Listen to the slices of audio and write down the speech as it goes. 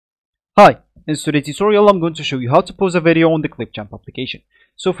Hi, in today's tutorial I'm going to show you how to pause a video on the Clipchamp application.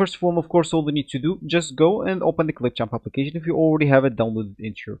 So first of all, of course, all you need to do, just go and open the Clipchamp application if you already have it downloaded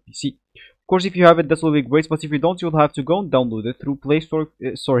into your PC. Of course, if you have it, that will be great, but if you don't, you'll have to go and download it through Play Store,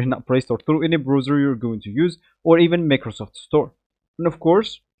 sorry, not Play Store, through any browser you're going to use, or even Microsoft Store. And of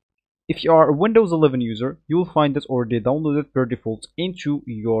course, if you are a Windows 11 user, you will find it already downloaded per default into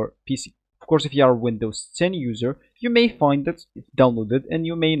your PC. Of course, if you are a Windows 10 user, you may find it downloaded and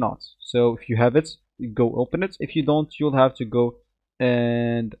you may not. So if you have it, go open it. If you don't, you'll have to go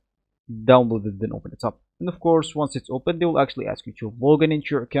and download it, then open it up. And of course, once it's open, they will actually ask you to log in into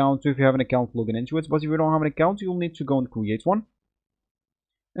your account. So if you have an account, log in into it. But if you don't have an account, you'll need to go and create one.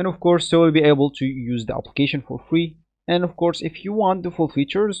 And of course, so you'll be able to use the application for free. And of course, if you want the full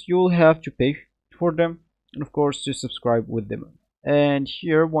features, you'll have to pay for them, and of course to subscribe with them. And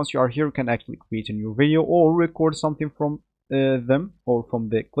here, once you are here, you can actually create a new video or record something from them or from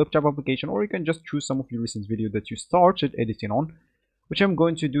the Clipchamp application, or you can just choose some of your recent video that you started editing on, which I'm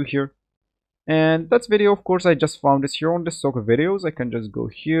going to do here. And that video, of course, I just found it here on the stock videos. I can just go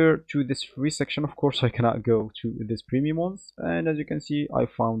here to this free section. Of course, I cannot go to this premium ones, and as you can see, I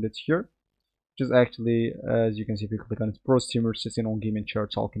found it here, which is actually, as you can see, if you click on it, pro streamer sitting on gaming chair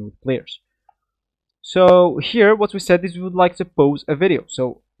talking with players. So here what we said is we would like to pause a video.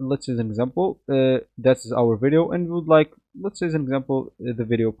 So let's say an example, that is our video, and we would like, let's say an example, the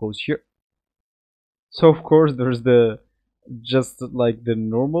video pause here. So of course there's the just like the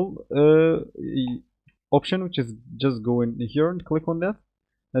normal option, which is just go in here and click on that.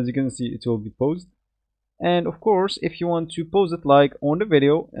 As you can see, it will be paused. And of course, if you want to pause it like on the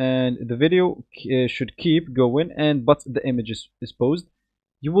video, and the video should keep going, and but the image is paused,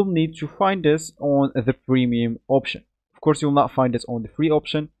 you will need to find this on the premium option. Of course, you will not find this on the free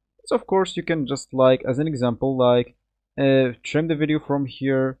option. So of course, you can just, like as an example, like trim the video from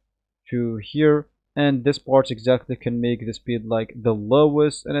here to here, and this part exactly can make the speed like the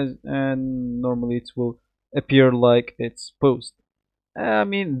lowest, and normally it will appear like it's paused. I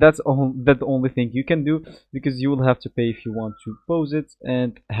mean, that's the only thing you can do, because you will have to pay if you want to pause it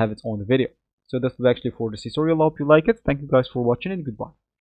and have it on the video. So that's actually for this tutorial. I hope you like it. Thank you guys for watching, and goodbye.